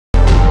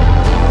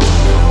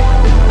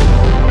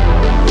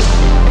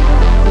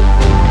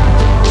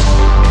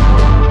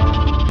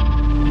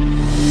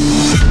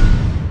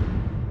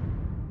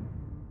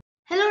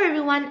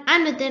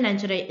Nithin, and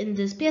today in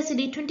this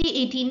PSLE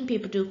 2018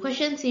 Paper 2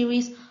 question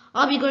series,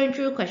 I'll be going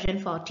through question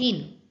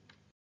 14.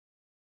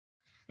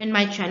 In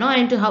my channel, I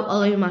aim to help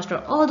all of you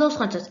master all those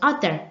concepts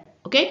out there.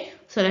 Okay,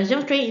 so let's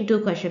jump straight into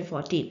question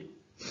 14.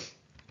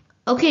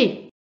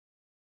 Okay,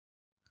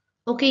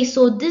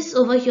 so this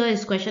over here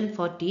is question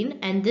 14,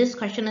 and this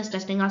question is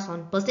testing us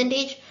on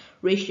percentage,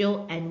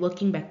 ratio, and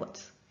working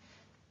backwards.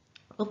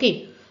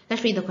 Okay,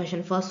 let's read the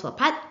question first for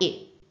part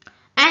A.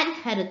 Anne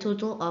had a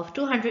total of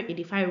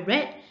 285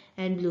 red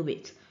and blue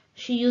beads.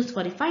 She used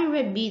 45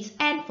 red beads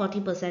and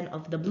 40%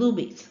 of the blue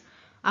beads.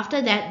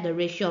 After that, the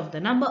ratio of the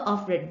number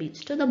of red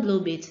beads to the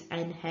blue beads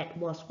Anne had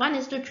was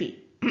 1:3.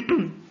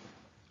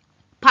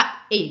 Part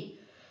A.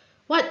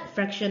 What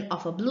fraction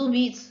of a blue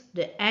beads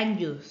did Anne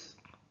use?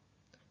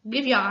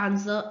 Give your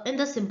answer in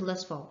the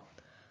simplest form.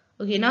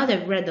 Okay, now that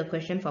we've read the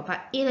question for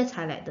part A, let's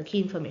highlight the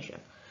key information.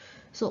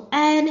 So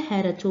Anne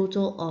had a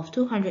total of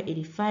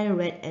 285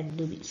 red and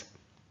blue beads.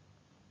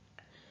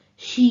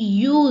 She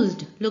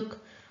used, look,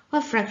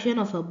 what fraction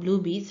of her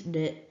blue beads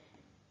did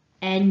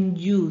Anne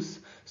use?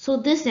 So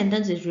this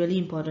sentence is really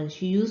important.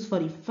 She used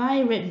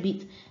 45 red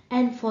beads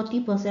and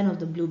 40% of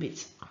the blue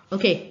beads.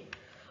 Okay,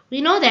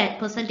 we know that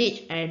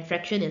percentage and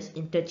fraction is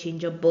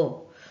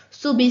interchangeable.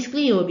 So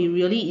basically it will be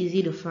really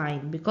easy to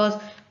find, because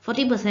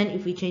 40%,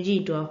 if we change it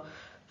into a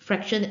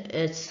fraction,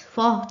 it's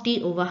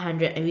 40 over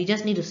 100, and we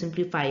just need to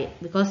simplify it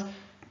because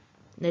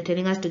they're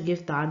telling us to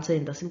give the answer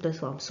in the simplest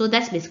form. So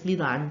that's basically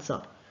the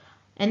answer.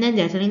 And then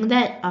they're telling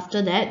that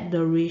after that,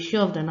 the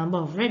ratio of the number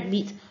of red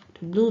beads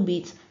to blue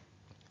beads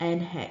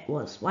and had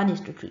was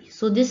 1:3.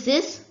 So this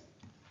is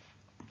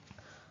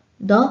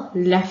the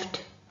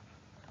left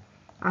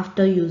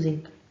after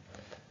using,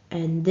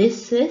 and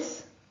this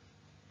is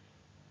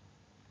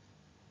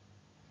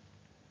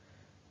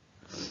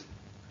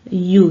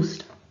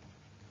used.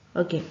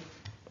 Okay,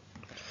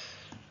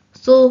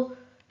 so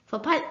for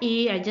part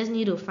A, I just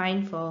need to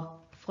find for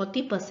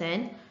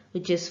 40%,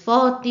 which is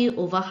 40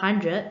 over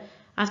 100.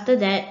 After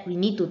that, we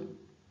need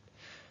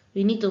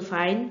to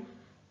find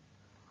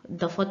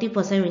the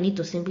 40%. We need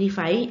to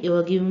simplify it. It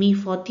will give me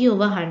 40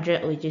 over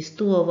 100, which is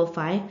 2 over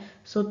 5.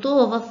 So 2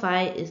 over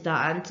 5 is the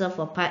answer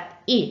for part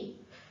A.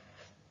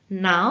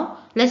 Now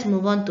let's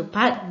move on to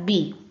part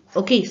B.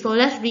 Okay, so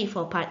let's read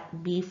for part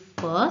B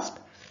first.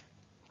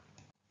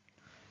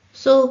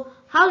 So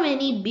how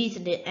many beads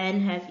did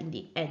Anne have in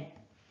the end?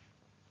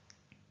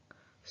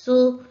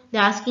 So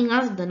they're asking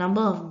us the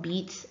number of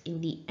beads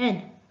in the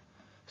end.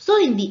 So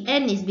in the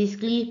end is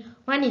basically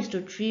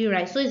 1:3,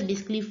 right? So it's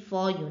basically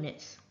 4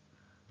 units.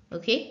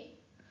 Okay,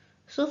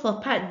 so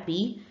for part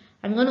B,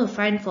 I'm going to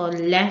find for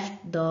left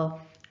the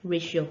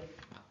ratio.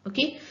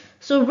 Okay,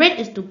 so red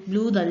is to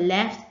blue, the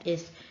left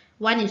is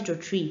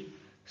 1:3.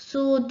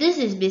 So this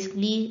is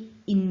basically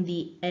in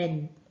the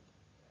end.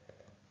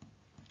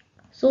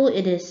 So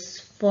it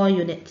is 4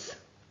 units.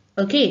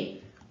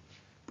 Okay,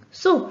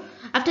 so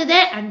after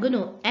that, I'm going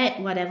to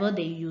add whatever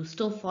they use.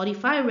 So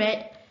 45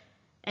 red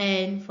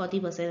and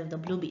 40% of the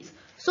blue beads.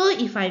 So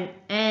if I'm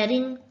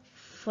adding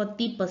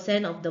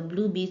 40% of the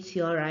blue beads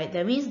here, right,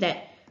 that means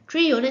that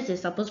 3 units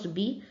is supposed to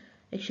be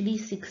actually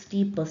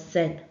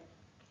 60%.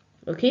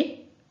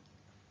 Okay,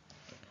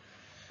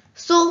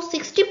 so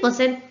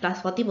 60% plus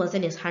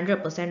 40% is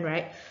 100%,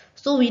 right?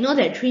 So we know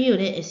that 3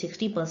 units is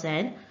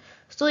 60%.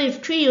 So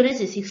if 3 units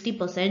is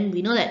 60%,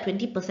 we know that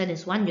 20%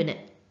 is 1 unit.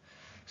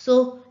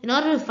 So in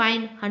order to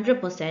find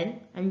 100%,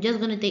 I'm just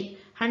going to take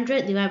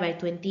 100 divided by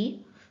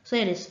 20. So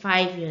it is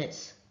 5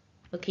 units.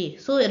 Okay,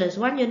 so it is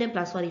 1 unit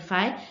plus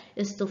 45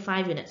 is to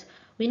 5 units.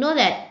 We know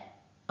that,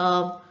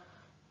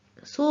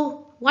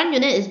 so 1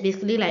 unit is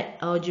basically like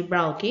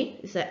algebra, okay?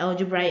 It's an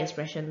algebraic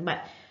expression,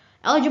 but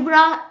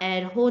algebra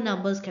and whole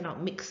numbers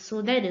cannot mix.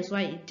 So that is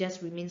why it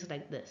just remains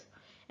like this.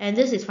 And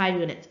this is 5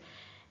 units.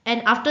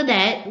 And after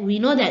that, we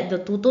know that the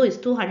total is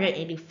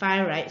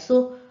 285, right?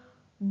 So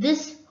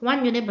this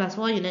 1 unit plus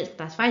 4 units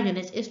plus 5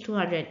 units is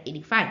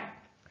 285.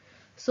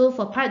 So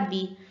for part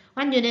B,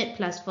 1 unit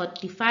plus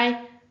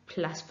 45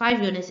 plus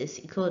 5 units is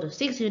equal to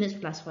 6 units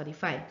plus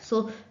 45.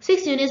 So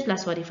 6 units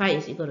plus 45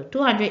 is equal to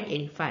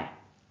 285.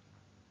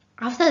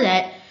 After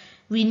that,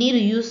 we need to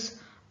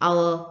use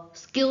our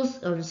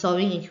skills on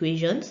solving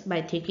equations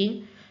by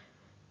taking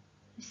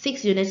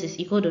 6 units is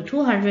equal to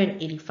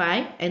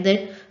 285, and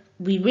then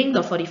we bring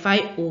the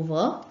 45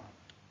 over.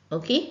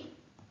 Okay,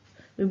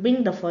 we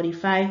bring the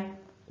 45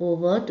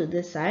 over to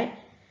this side,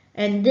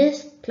 and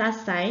this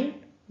plus sign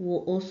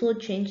will also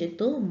change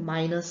into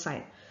minus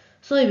sign.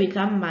 So it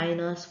becomes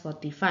minus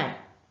 45.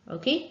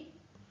 Okay,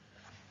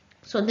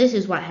 so this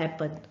is what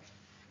happened.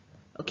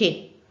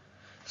 Okay,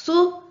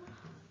 so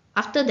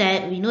after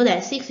that, we know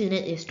that 6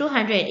 units is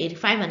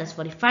 285 minus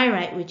 45,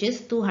 right, which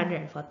is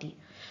 240.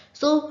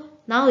 So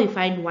now we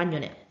find 1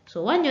 unit.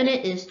 So 1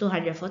 unit is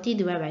 240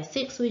 divided by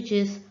 6, which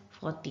is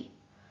 40.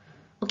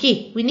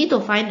 Okay, we need to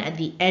find at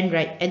the end,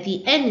 right? At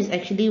the end is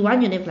actually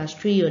 1 unit plus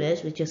 3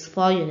 units, which is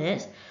 4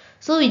 units.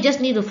 So we just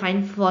need to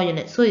find 4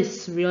 units. So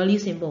it's really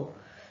simple.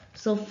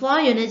 So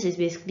 4 units is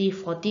basically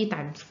 40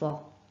 times 4.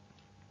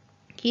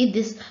 Okay,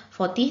 this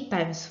 40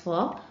 times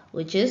 4,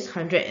 which is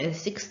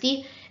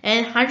 160,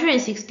 and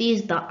 160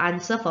 is the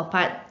answer for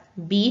part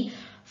B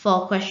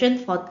for question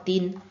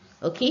 14.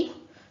 Okay,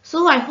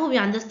 so I hope you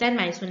understand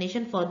my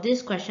explanation for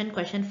this question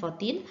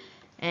 14,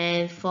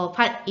 and for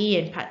part A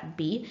and part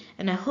B,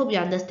 and I hope you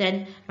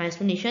understand my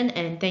explanation,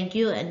 and thank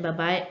you and bye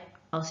bye.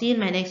 I'll see you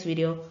in my next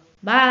video.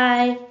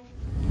 Bye.